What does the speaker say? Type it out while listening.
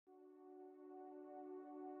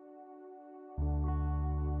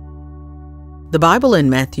The Bible in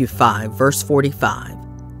Matthew 5, verse 45,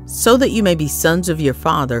 so that you may be sons of your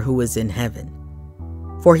Father who is in heaven.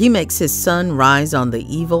 For he makes his sun rise on the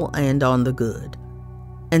evil and on the good,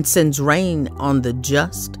 and sends rain on the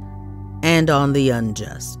just and on the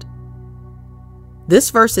unjust.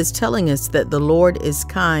 This verse is telling us that the Lord is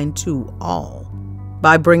kind to all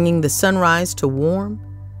by bringing the sunrise to warm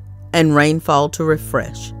and rainfall to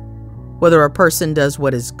refresh, whether a person does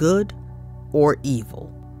what is good or evil.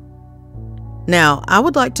 Now, I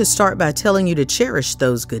would like to start by telling you to cherish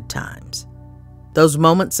those good times, those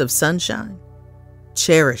moments of sunshine.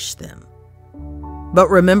 Cherish them. But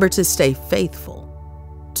remember to stay faithful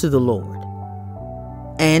to the Lord.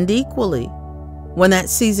 And equally, when that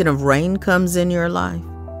season of rain comes in your life,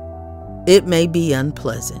 it may be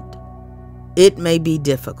unpleasant. It may be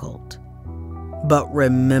difficult. But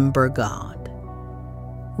remember God.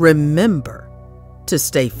 Remember to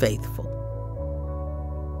stay faithful.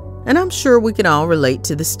 And I'm sure we can all relate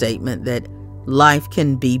to the statement that life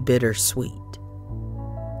can be bittersweet.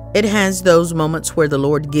 It has those moments where the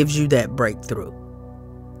Lord gives you that breakthrough.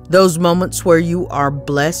 Those moments where you are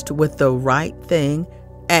blessed with the right thing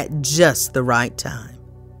at just the right time.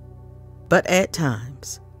 But at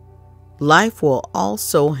times, life will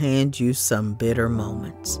also hand you some bitter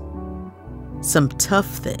moments, some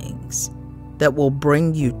tough things that will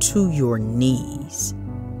bring you to your knees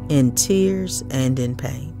in tears and in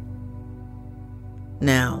pain.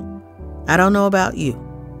 Now, I don't know about you,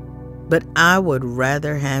 but I would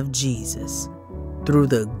rather have Jesus through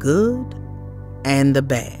the good and the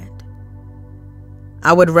bad.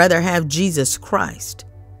 I would rather have Jesus Christ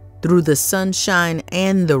through the sunshine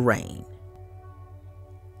and the rain.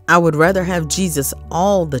 I would rather have Jesus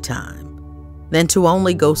all the time than to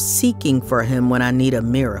only go seeking for him when I need a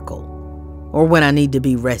miracle or when I need to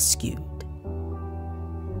be rescued.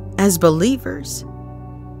 As believers,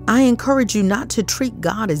 I encourage you not to treat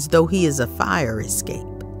God as though he is a fire escape.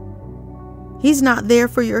 He's not there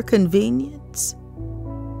for your convenience.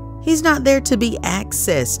 He's not there to be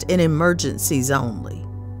accessed in emergencies only.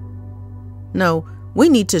 No, we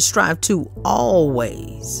need to strive to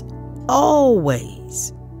always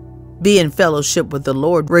be in fellowship with the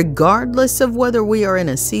Lord, regardless of whether we are in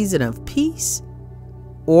a season of peace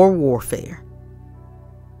or warfare.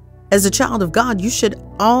 As a child of God, you should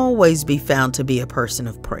always be found to be a person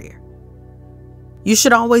of prayer. You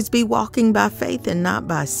should always be walking by faith and not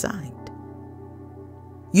by sight.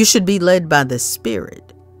 You should be led by the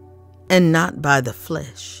Spirit and not by the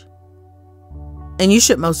flesh. And you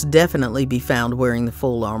should most definitely be found wearing the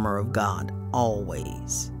full armor of God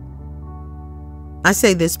always. I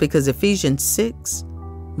say this because Ephesians 6,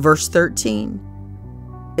 verse 13,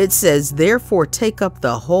 it says, "Therefore take up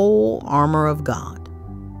the whole armor of God,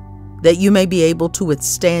 that you may be able to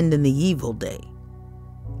withstand in the evil day,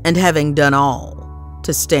 and having done all,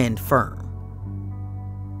 to stand firm."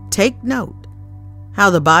 Take note how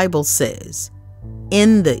the Bible says,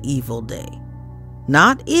 in the evil day,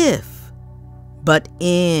 not if, but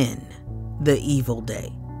in the evil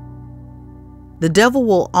day. The devil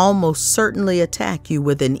will almost certainly attack you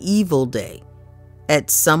with an evil day at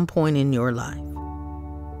some point in your life.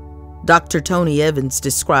 Dr. Tony Evans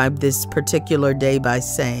described this particular day by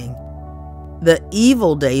saying, "The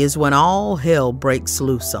evil day is when all hell breaks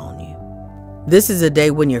loose on you. This is a day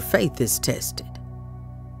when your faith is tested.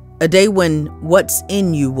 A day when what's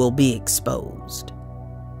in you will be exposed.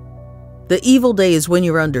 The evil day is when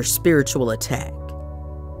you're under spiritual attack.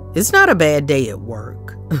 It's not a bad day at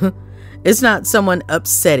work. It's not someone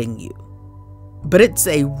upsetting you. But it's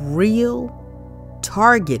a real,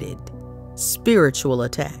 targeted spiritual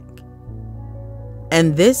attack.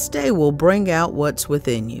 And this day will bring out what's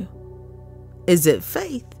within you. Is it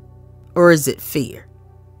faith or is it fear?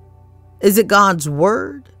 Is it God's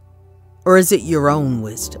word or is it your own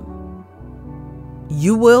wisdom?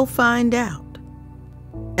 You will find out.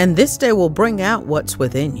 And this day will bring out what's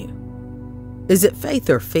within you. Is it faith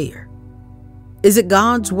or fear? Is it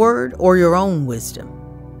God's word or your own wisdom?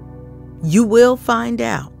 You will find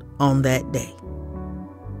out on that day.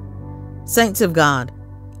 Saints of God,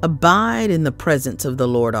 abide in the presence of the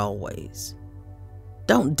Lord always.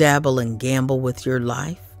 Don't dabble and gamble with your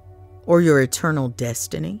life or your eternal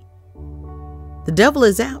destiny. The devil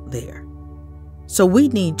is out there, so we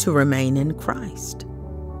need to remain in Christ.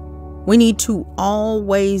 We need to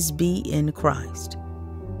always be in Christ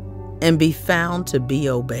and be found to be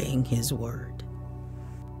obeying his word.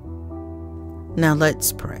 Now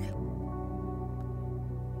let's pray.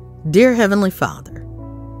 Dear Heavenly Father,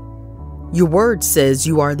 your word says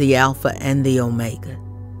you are the Alpha and the Omega,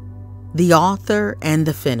 the author and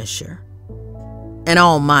the finisher, an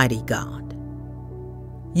almighty God.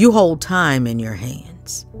 You hold time in your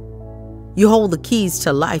hands. You hold the keys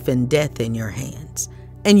to life and death in your hands.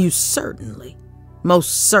 And you certainly,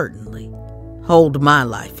 most certainly, hold my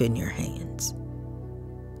life in your hands.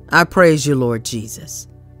 I praise you, Lord Jesus,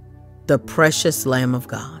 the precious Lamb of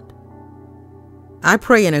God. I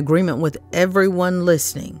pray in agreement with everyone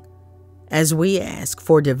listening as we ask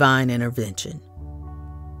for divine intervention.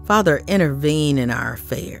 Father, intervene in our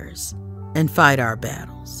affairs and fight our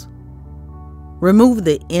battles. Remove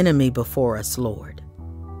the enemy before us, Lord.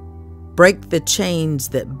 Break the chains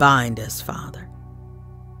that bind us, Father.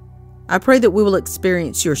 I pray that we will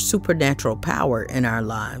experience your supernatural power in our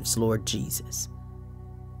lives, Lord Jesus.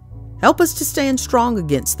 Help us to stand strong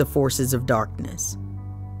against the forces of darkness.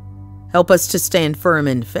 Help us to stand firm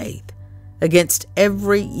in faith against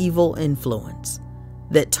every evil influence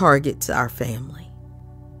that targets our family.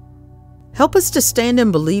 Help us to stand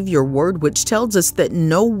and believe your word, which tells us that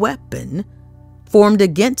no weapon formed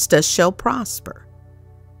against us shall prosper.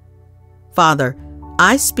 Father,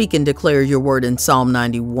 I speak and declare your word in Psalm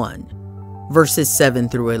 91, verses 7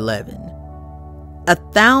 through 11.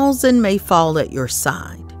 1,000 may fall at your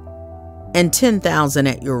side, and 10,000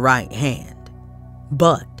 at your right hand,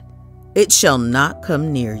 but it shall not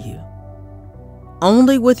come near you.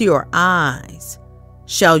 Only with your eyes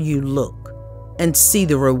shall you look and see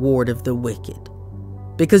the reward of the wicked,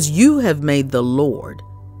 because you have made the Lord,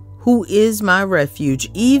 who is my refuge,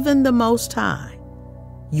 even the Most High,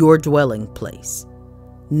 your dwelling place.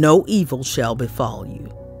 No evil shall befall you,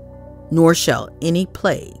 nor shall any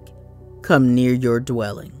plague come near your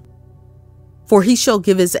dwelling. For he shall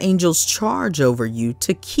give his angels charge over you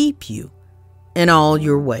to keep you in all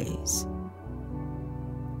your ways.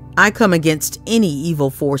 I come against any evil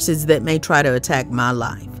forces that may try to attack my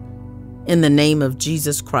life, in the name of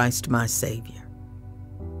Jesus Christ, my Savior.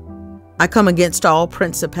 I come against all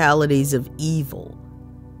principalities of evil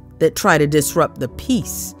that try to disrupt the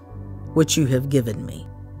peace which you have given me.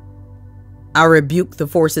 I rebuke the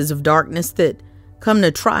forces of darkness that come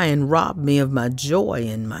to try and rob me of my joy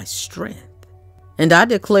and my strength. And I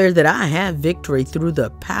declare that I have victory through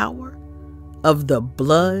the power of the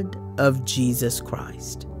blood of Jesus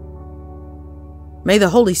Christ. May the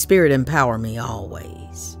Holy Spirit empower me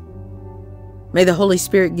always. May the Holy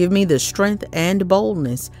Spirit give me the strength and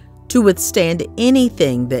boldness to withstand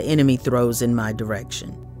anything the enemy throws in my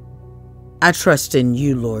direction. I trust in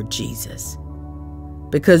you, Lord Jesus,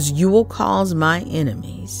 because you will cause my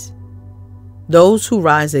enemies, those who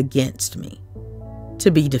rise against me,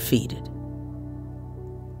 to be defeated.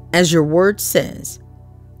 As your word says,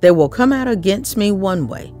 they will come out against me one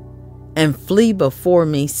way and flee before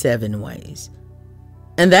me 7 ways.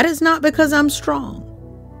 And that is not because I'm strong,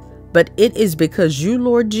 but it is because you,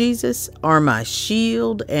 Lord Jesus, are my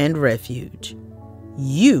shield and refuge.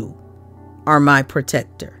 You are my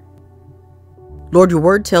protector. Lord, your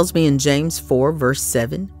word tells me in James 4, verse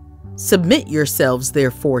 7, submit yourselves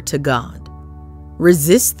therefore to God.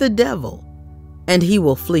 Resist the devil, and he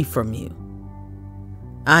will flee from you.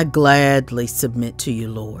 I gladly submit to you,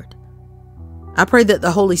 Lord. I pray that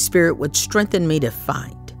the Holy Spirit would strengthen me to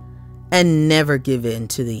fight and never give in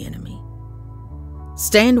to the enemy.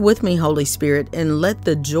 Stand with me, Holy Spirit, and let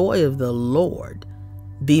the joy of the Lord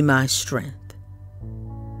be my strength.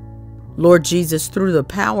 Lord Jesus, through the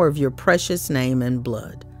power of your precious name and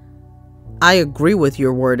blood, I agree with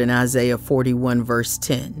your word in Isaiah 41, verse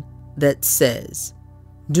 10, that says,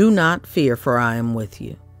 do not fear, for I am with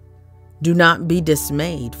you. Do not be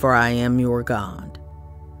dismayed, for I am your God.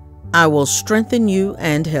 I will strengthen you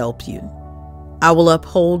and help you. I will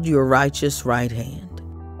uphold your righteous right hand.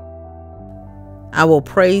 I will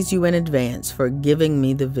praise you in advance for giving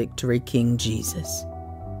me the victory, King Jesus.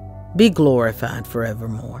 Be glorified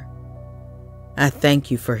forevermore. I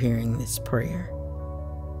thank you for hearing this prayer.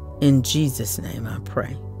 In Jesus' name I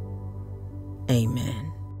pray. Amen.